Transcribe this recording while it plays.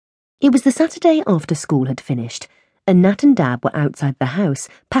It was the Saturday after school had finished, and Nat and Dad were outside the house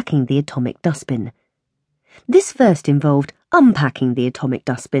packing the atomic dustbin. This first involved unpacking the atomic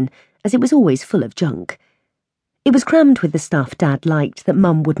dustbin, as it was always full of junk. It was crammed with the stuff Dad liked that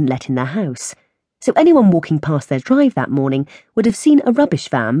Mum wouldn't let in their house, so anyone walking past their drive that morning would have seen a rubbish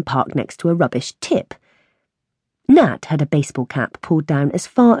van parked next to a rubbish tip. Nat had a baseball cap pulled down as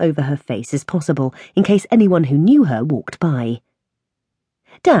far over her face as possible in case anyone who knew her walked by.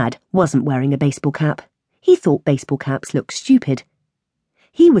 Dad wasn't wearing a baseball cap. He thought baseball caps looked stupid.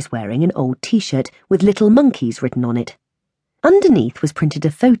 He was wearing an old t-shirt with little monkeys written on it. Underneath was printed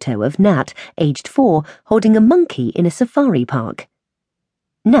a photo of Nat, aged 4, holding a monkey in a safari park.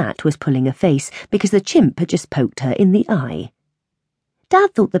 Nat was pulling a face because the chimp had just poked her in the eye.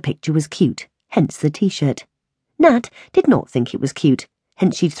 Dad thought the picture was cute, hence the t-shirt. Nat did not think it was cute,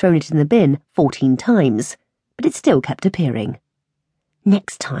 hence she'd thrown it in the bin 14 times, but it still kept appearing.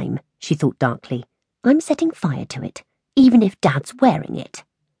 Next time, she thought darkly, I'm setting fire to it, even if Dad's wearing it.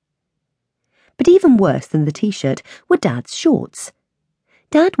 But even worse than the t-shirt were Dad's shorts.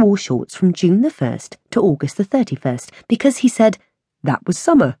 Dad wore shorts from June the 1st to August the 31st because he said that was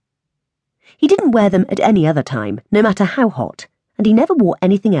summer. He didn't wear them at any other time, no matter how hot, and he never wore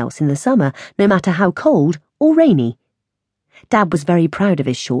anything else in the summer, no matter how cold or rainy. Dad was very proud of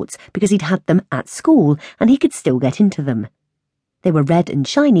his shorts because he'd had them at school and he could still get into them. They were red and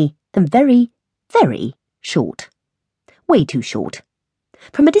shiny and very, very short. Way too short.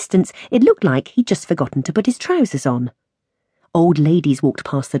 From a distance, it looked like he'd just forgotten to put his trousers on. Old ladies walked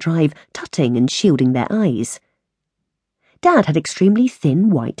past the drive, tutting and shielding their eyes. Dad had extremely thin,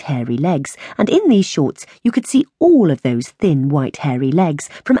 white, hairy legs, and in these shorts you could see all of those thin, white, hairy legs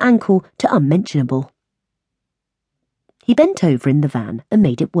from ankle to unmentionable. He bent over in the van and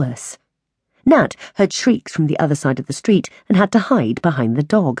made it worse. Nat heard shrieks from the other side of the street and had to hide behind the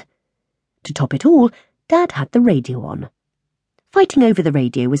dog. To top it all, Dad had the radio on. Fighting over the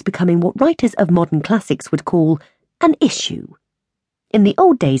radio was becoming what writers of modern classics would call an issue. In the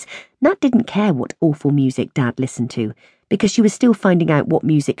old days, Nat didn't care what awful music Dad listened to, because she was still finding out what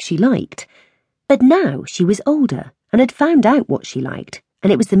music she liked. But now she was older and had found out what she liked,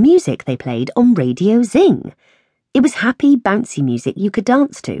 and it was the music they played on Radio Zing. It was happy, bouncy music you could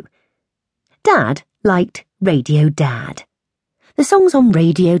dance to. Dad liked Radio Dad. The songs on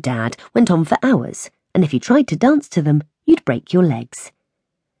Radio Dad went on for hours, and if you tried to dance to them, you'd break your legs.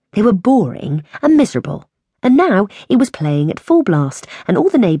 They were boring and miserable, and now it was playing at full blast, and all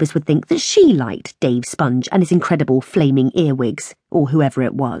the neighbours would think that she liked Dave Sponge and his incredible flaming earwigs, or whoever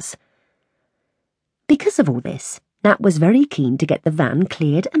it was. Because of all this, Nat was very keen to get the van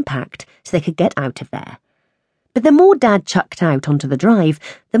cleared and packed so they could get out of there. But the more Dad chucked out onto the drive,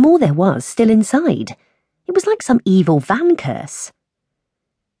 the more there was still inside. It was like some evil van curse.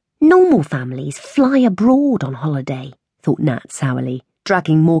 Normal families fly abroad on holiday, thought Nat sourly,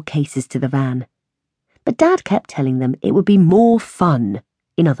 dragging more cases to the van. But Dad kept telling them it would be more fun,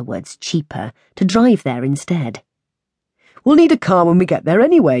 in other words, cheaper, to drive there instead. We'll need a car when we get there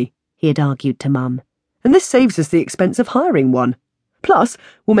anyway, he had argued to Mum, and this saves us the expense of hiring one. Plus,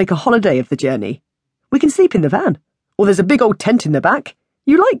 we'll make a holiday of the journey. We can sleep in the van, or there's a big old tent in the back.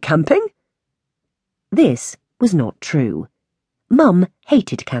 You like camping? This was not true. Mum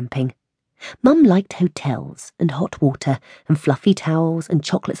hated camping. Mum liked hotels and hot water and fluffy towels and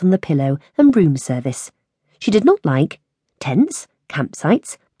chocolates on the pillow and room service. She did not like tents,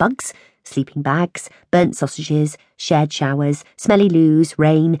 campsites, bugs, sleeping bags, burnt sausages, shared showers, smelly loos,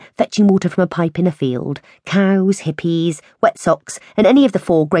 rain, fetching water from a pipe in a field, cows, hippies, wet socks, and any of the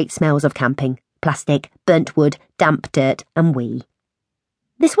 4 great smells of camping: plastic, burnt wood, damp dirt, and wee.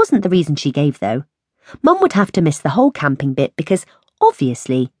 This wasn't the reason she gave, though. Mum would have to miss the whole camping bit because,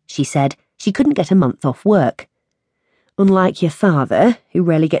 obviously, she said, she couldn't get a month off work. Unlike your father, who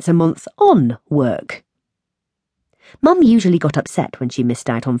rarely gets a month on work. Mum usually got upset when she missed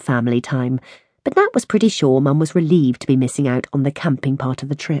out on family time, but Nat was pretty sure Mum was relieved to be missing out on the camping part of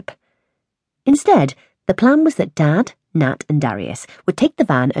the trip. Instead, the plan was that Dad, Nat, and Darius would take the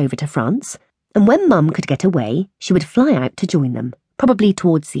van over to France, and when Mum could get away, she would fly out to join them, probably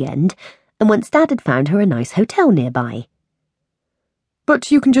towards the end, and once Dad had found her a nice hotel nearby.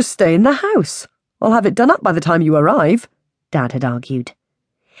 But you can just stay in the house. I'll have it done up by the time you arrive, Dad had argued.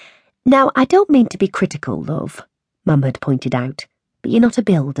 Now, I don't mean to be critical, love, Mum had pointed out, but you're not a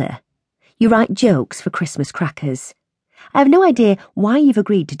builder. You write jokes for Christmas crackers. I have no idea why you've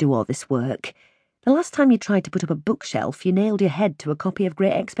agreed to do all this work. The last time you tried to put up a bookshelf, you nailed your head to a copy of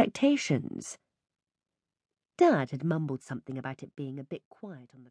Great Expectations. Dad had mumbled something about it being a bit quiet on the